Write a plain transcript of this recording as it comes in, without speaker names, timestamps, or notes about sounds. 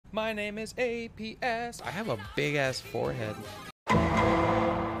My name is APS. I have a big ass forehead.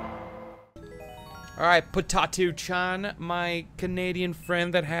 Alright, Potatochan, my Canadian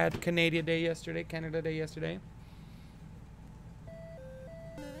friend that had Canada Day yesterday.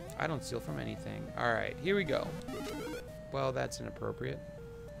 I don't steal from anything. Alright, here we go. Well, that's inappropriate.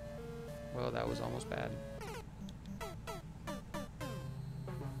 Well, that was almost bad.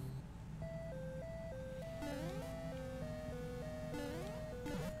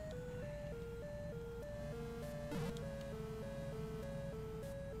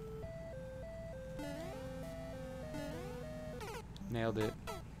 Nailed it.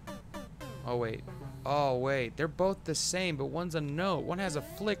 Oh, wait. Oh, wait. They're both the same, but one's a note. One has a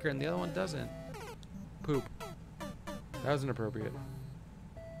flicker and the other one doesn't. Poop. That was inappropriate.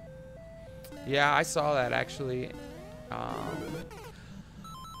 Yeah, I saw that, actually.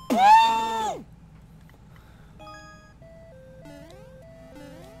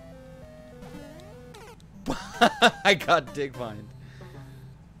 I got dig vined.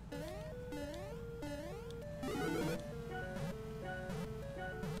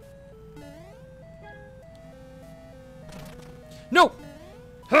 No!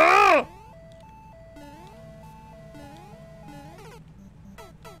 Ah!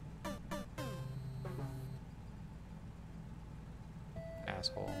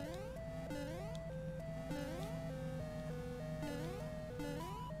 Asshole.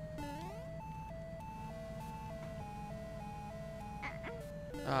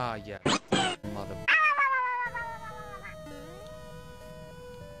 Ah, yeah. Mother.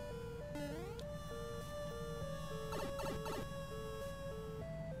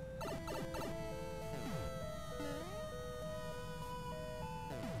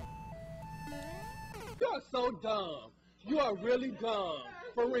 You are so dumb. You are really dumb.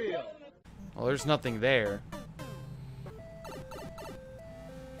 For real. Well, there's nothing there. That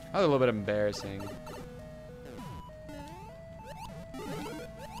was a little bit embarrassing.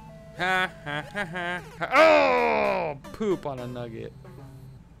 Ha ha ha ha ha. Oh! Poop on a nugget.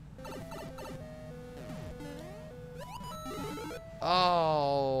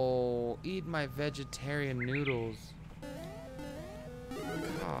 Oh, eat my vegetarian noodles.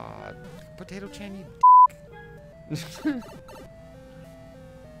 God. Potatochan, you dick.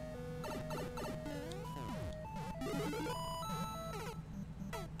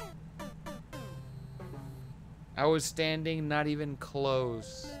 I was standing not even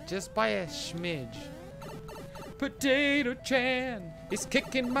close, just by a smidge. Potatochan is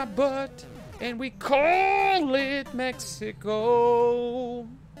kicking my butt, and we call it Mexico.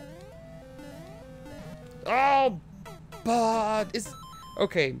 Oh, but it's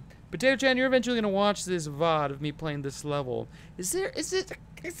okay. Potatochan, you're eventually gonna watch this VOD of me playing this level. Is it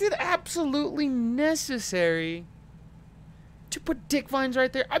absolutely necessary to put dick vines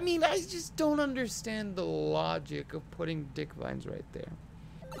right there? I mean, I just don't understand the logic of putting dick vines right there.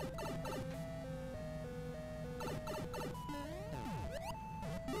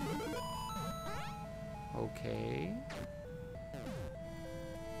 Okay.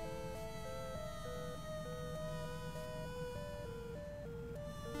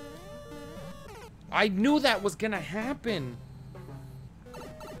 I knew that was gonna happen.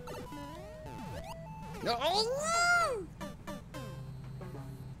 No.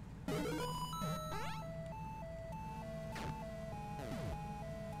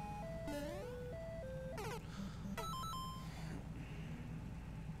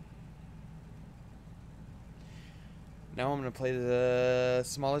 Now I'm gonna play the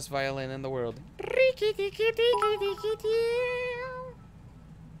smallest violin in the world.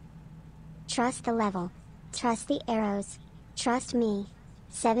 Trust the level. Trust the arrows. Trust me.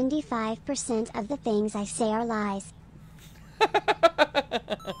 75% of the things I say are lies.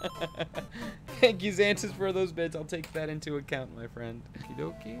 Thank you, Xantus, for those bits. I'll take that into account, my friend. Okie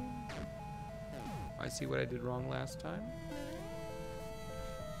dokie. I see what I did wrong last time.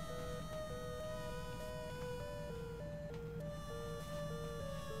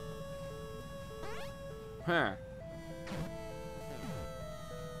 Huh.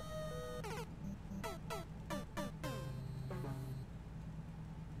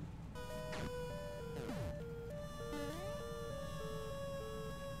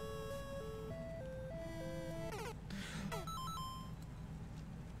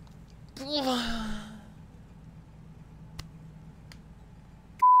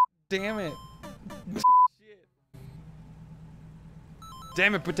 Damn it. Shit.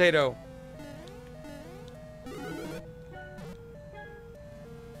 Damn it, potato.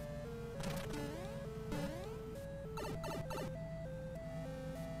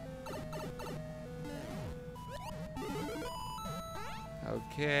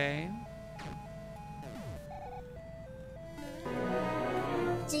 Okay.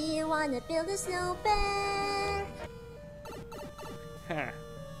 Do you wanna build a snow bear? Huh.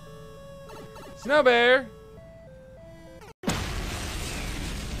 Snow bear.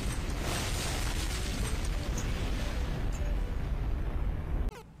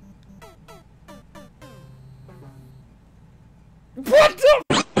 What the?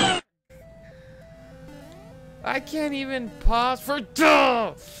 I can't even pause for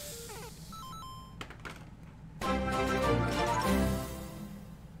duh.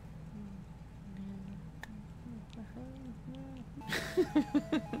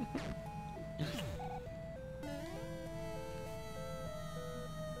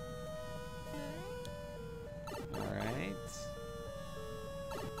 Alright.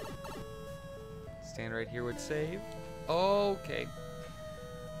 Stand right here would save. Okay.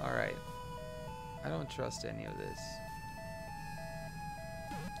 Alright. I don't trust any of this.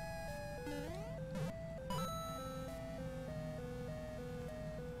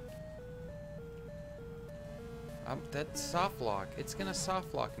 That soft lock. It's gonna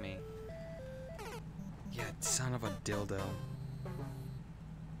soft lock me. Yeah, son of a dildo.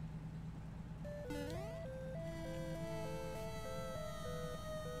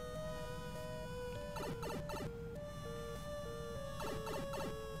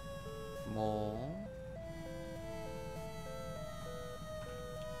 Mole.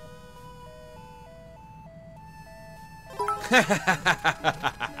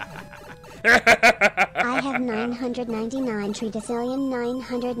 I have 999 tridecillion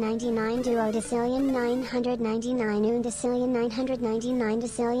 999 duodecillion 999 undecillion 999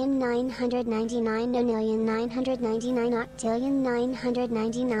 decillion 999 nonillion 999 octillion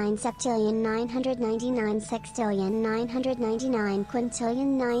 999 septillion 999 sextillion 999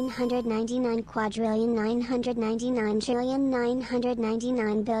 quintillion 999 quadrillion 999 trillion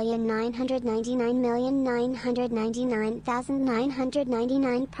 999 billion 999 million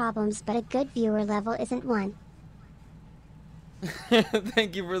 999,999 problems, but a good viewer level isn't one.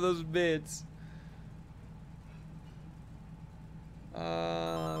 Thank you for those bits.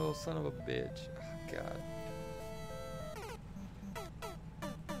 Little son of a bitch. Oh, God.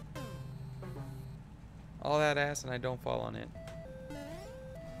 All that ass and I don't fall on it.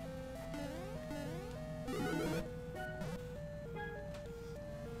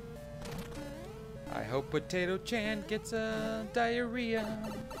 I hope Potatochan gets a diarrhea.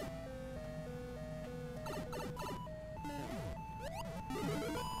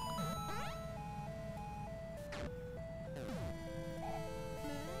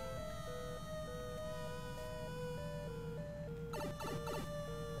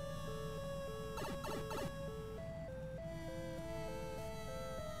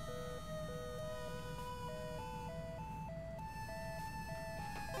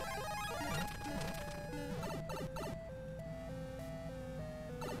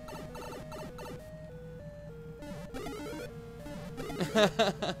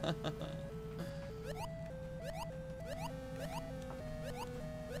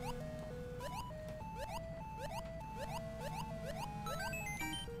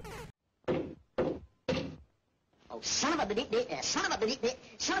 Oh, son of a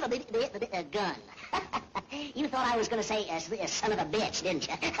gun. You thought I was going to say son of a bitch, didn't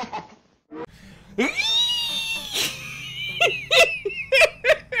you?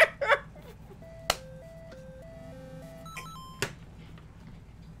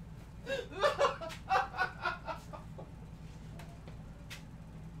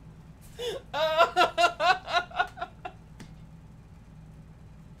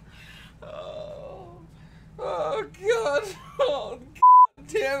 Oh, God. Oh, God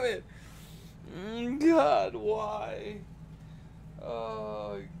damn it. God, why?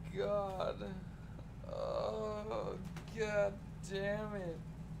 Oh, God. Oh, God damn it.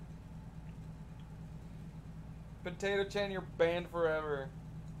 Potatochan, you're banned forever.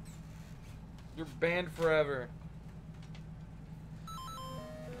 You're banned forever.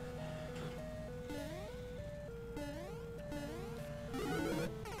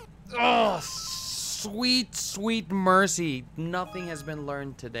 Oh, sweet, sweet mercy. Nothing has been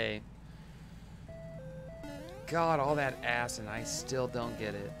learned today. God, all that ass and I still don't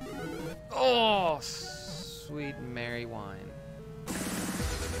get it. Oh, sweet Mary wine.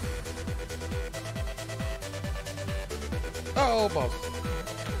 Oh, almost.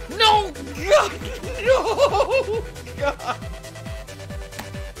 No! God! No! God!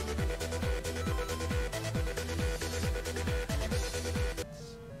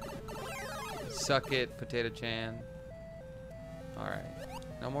 Suck it, Potatochan. Alright.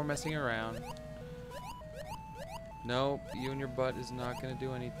 No more messing around. Nope, you and your butt is not gonna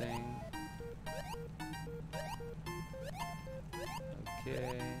do anything.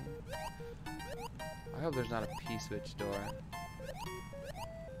 Okay. I hope there's not a P-switch door.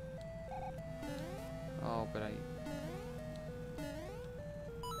 Oh, but I...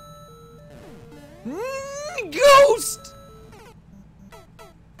 Ghost!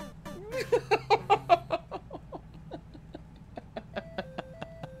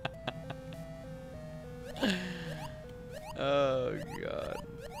 Oh, God.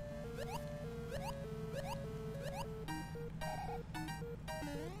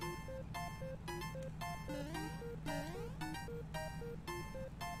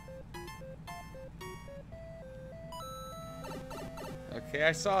 Okay,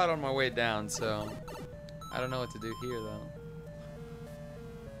 I saw it on my way down, so I don't know what to do here, though.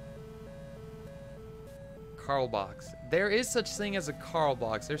 Carl box. There is such thing as a Carl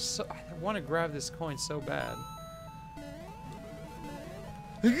box. There's so I want to grab this coin so bad.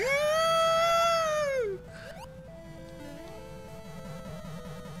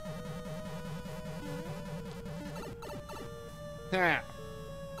 Ha.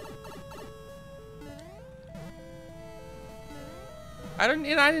 I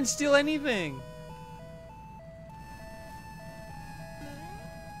didn't steal anything.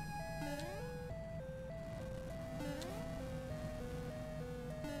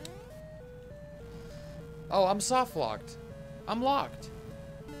 Oh, I'm soft locked. I'm locked.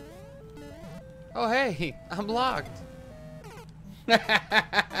 Oh, hey, I'm locked.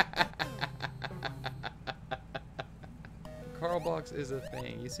 Carl box is a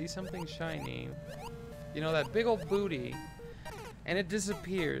thing. You see something shiny, you know, that big old booty, and it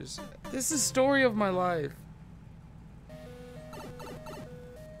disappears. This is the story of my life.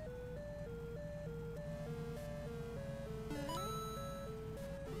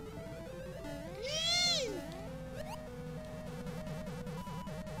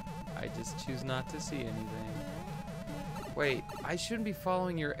 I just choose not to see anything. Wait, I shouldn't be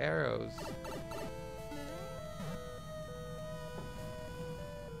following your arrows.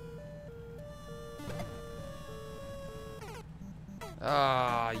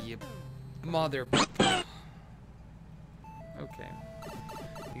 Ah, you mother... Okay.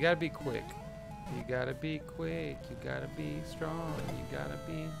 You gotta be quick. You gotta be quick. You gotta be strong. You gotta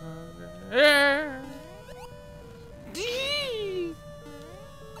be hungry.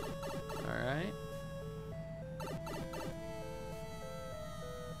 Alright.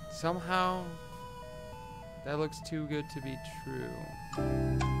 Somehow, that looks too good to be true.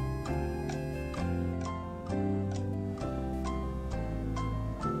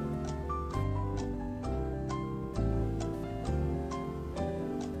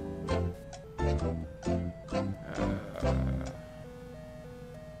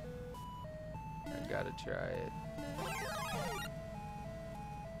 I gotta try it.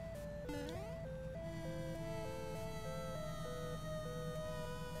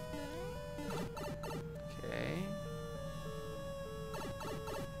 Okay.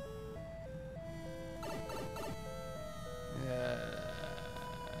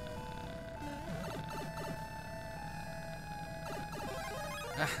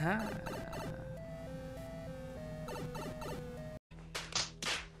 Aha.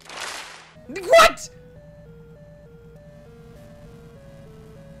 What?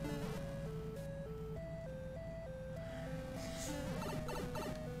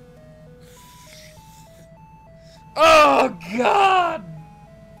 Oh, God!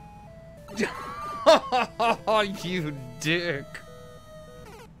 Oh, you dick.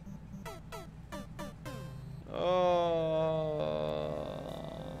 Oh.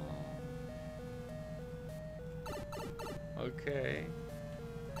 Okay.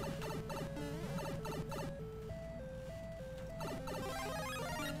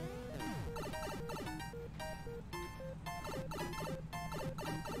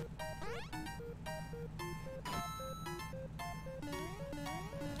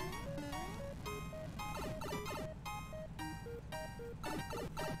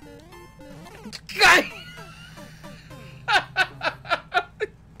 God.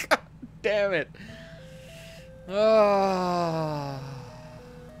 God damn it. Oh.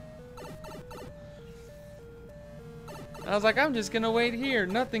 I was like, I'm just gonna wait here.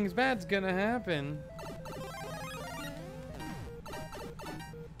 Nothing's bad's gonna happen.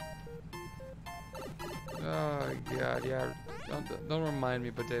 Oh God, yeah. Don't remind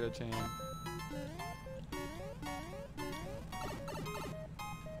me, Potatochan.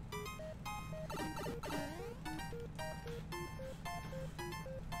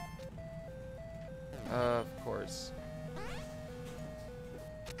 Of course.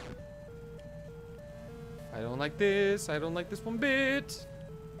 I I don't like this. I don't like this one bit.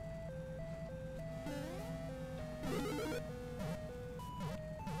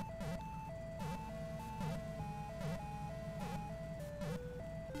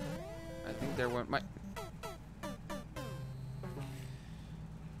 I think there went my...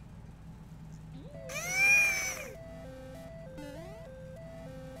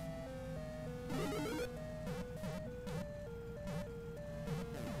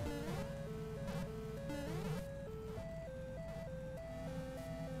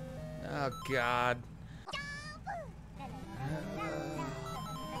 Oh, God.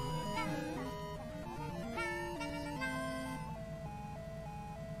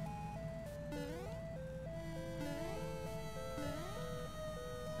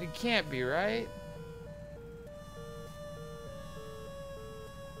 It can't be, right?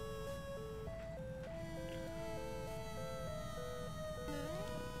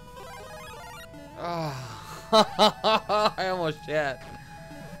 Oh, I almost shat.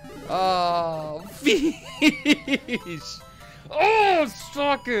 Oh, fish! Oh,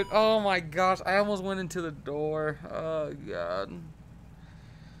 suck it! Oh my gosh, I almost went into the door. Oh, God.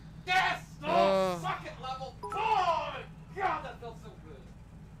 Yes! Oh, suck it, level 4! God, that felt so good.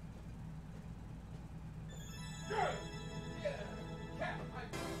 Good. Yeah. Cat,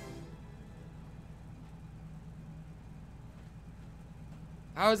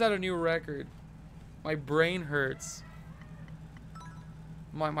 How is that a new record? My brain hurts.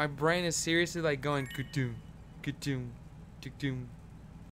 My brain is seriously like going ka-doom, ka-doom, ka-doom.